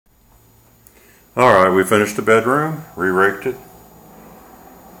Alright, we finished the bedroom, re-raked it.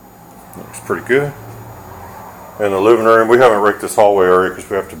 Looks pretty good. And the living room, we haven't raked this hallway area because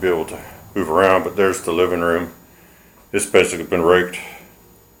we have to be able to move around, but there's the living room. It's basically been raked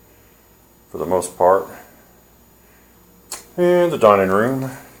for the most part. And the dining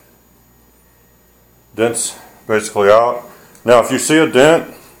room. Dent's basically out. Now if you see a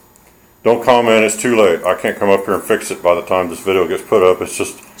dent, don't comment, it's too late. I can't come up here and fix it by the time this video gets put up. It's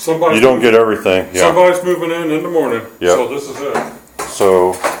just, you don't get everything. Yeah. Somebody's moving in the morning, yep. So this is it.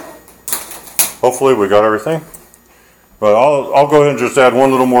 So hopefully we got everything. But I'll go ahead and just add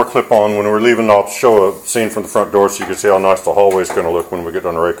one little more clip on. When we're leaving, I'll show a scene from the front door so you can see how nice the hallway is going to look when we get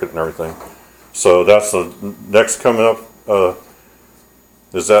done to rake it and everything. So that's the next coming up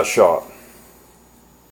is that shot.